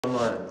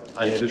online.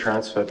 I need to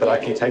transfer, but I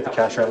can take the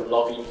cash out.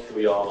 Login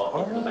to your.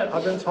 Alright,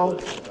 I've been told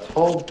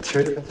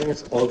two different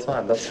things all the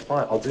time. That's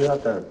fine. I'll do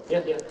that then.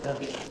 Yeah.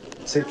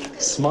 See,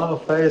 smile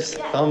face,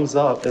 thumbs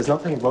up. There's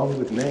nothing wrong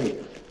with me.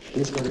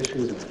 He's got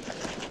issues with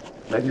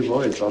it. Maybe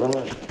boys, I don't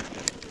know.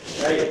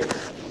 Hey.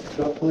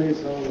 Could I please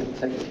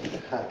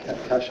take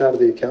cash out of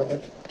the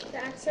account?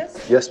 The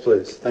access? Yes,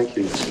 please. Thank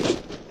you.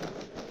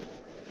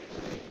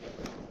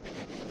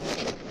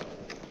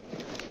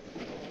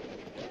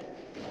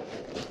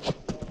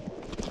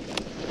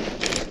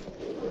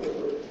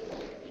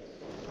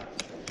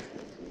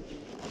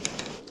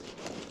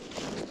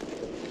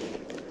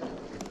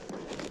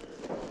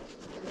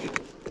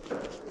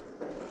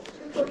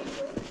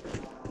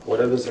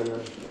 Whatever's in there.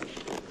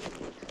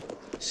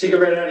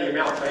 Cigarette out of your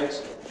mouth,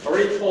 thanks. I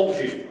already told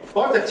you. If I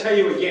have to tell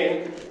you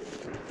again.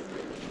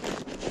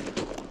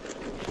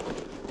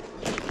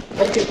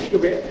 Take a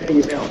cigarette out of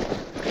your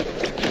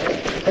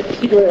mouth. Take a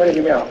cigarette out of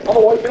your mouth.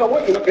 Otherwise, you know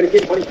what? You're not going to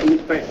get money from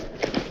this bank.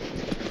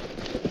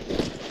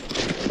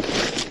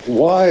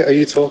 Why are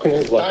you talking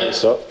like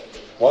this?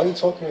 Why are you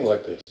talking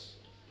like this?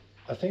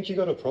 I think you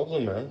got a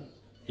problem, man.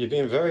 You're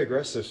being very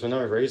aggressive for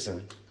no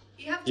reason.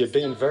 You're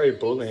being very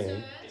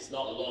bullying. It's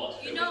not allowed.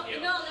 You're not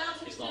allowed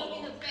to film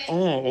in the bank.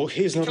 Oh, well,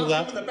 he's not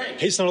allowed. Film in the bank.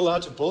 He's not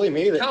allowed to bully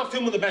me either. Can't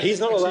film in the bank. He's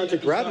not allowed to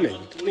grab me.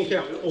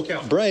 Walk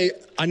out. Bray,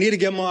 I need to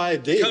get my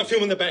ID. Can't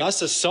film in the bank.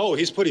 That's assault.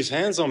 He's put his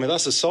hands on me.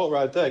 That's assault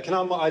right there. Can I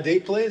have my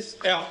ID, please?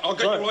 Out. I've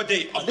got your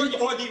ID. I've got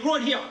your ID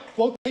right here.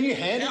 Well, can you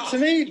hand it to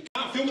me?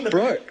 Can't film in the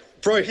bank.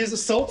 Bro, he's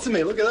assaulting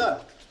me. Look at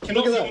that.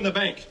 Cannot film in the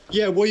bank.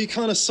 Yeah, well, you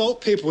can't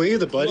assault people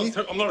either, buddy.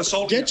 I'm not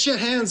assaulting you. Get your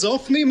hands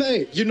off me,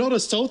 mate. You're not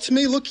assaulting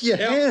me. Look at your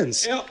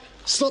hands. Out.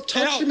 Stop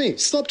touching me.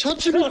 Stop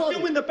touching me, buddy.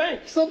 Film in the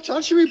bank. Stop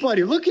touching me,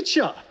 buddy. Look at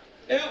you. Out.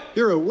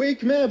 You're a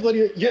weak man,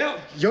 bloody.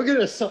 You're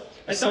getting assault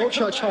Come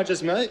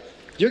charges, mate.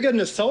 You're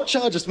getting assault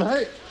charges,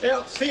 mate.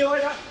 Out. See you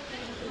later.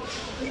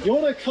 You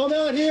want to come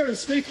out here and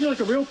speak to me like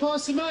a real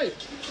person, mate?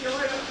 See you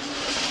later.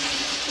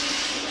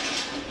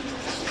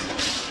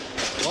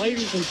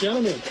 Ladies and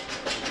gentlemen,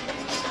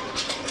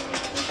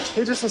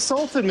 he just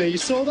assaulted me. You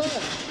saw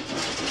that?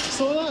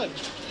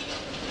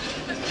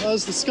 That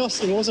was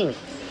disgusting, wasn't it?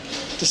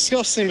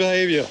 Disgusting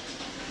behavior.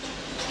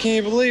 Can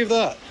you believe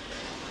that?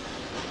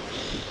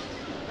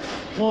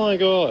 My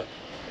God.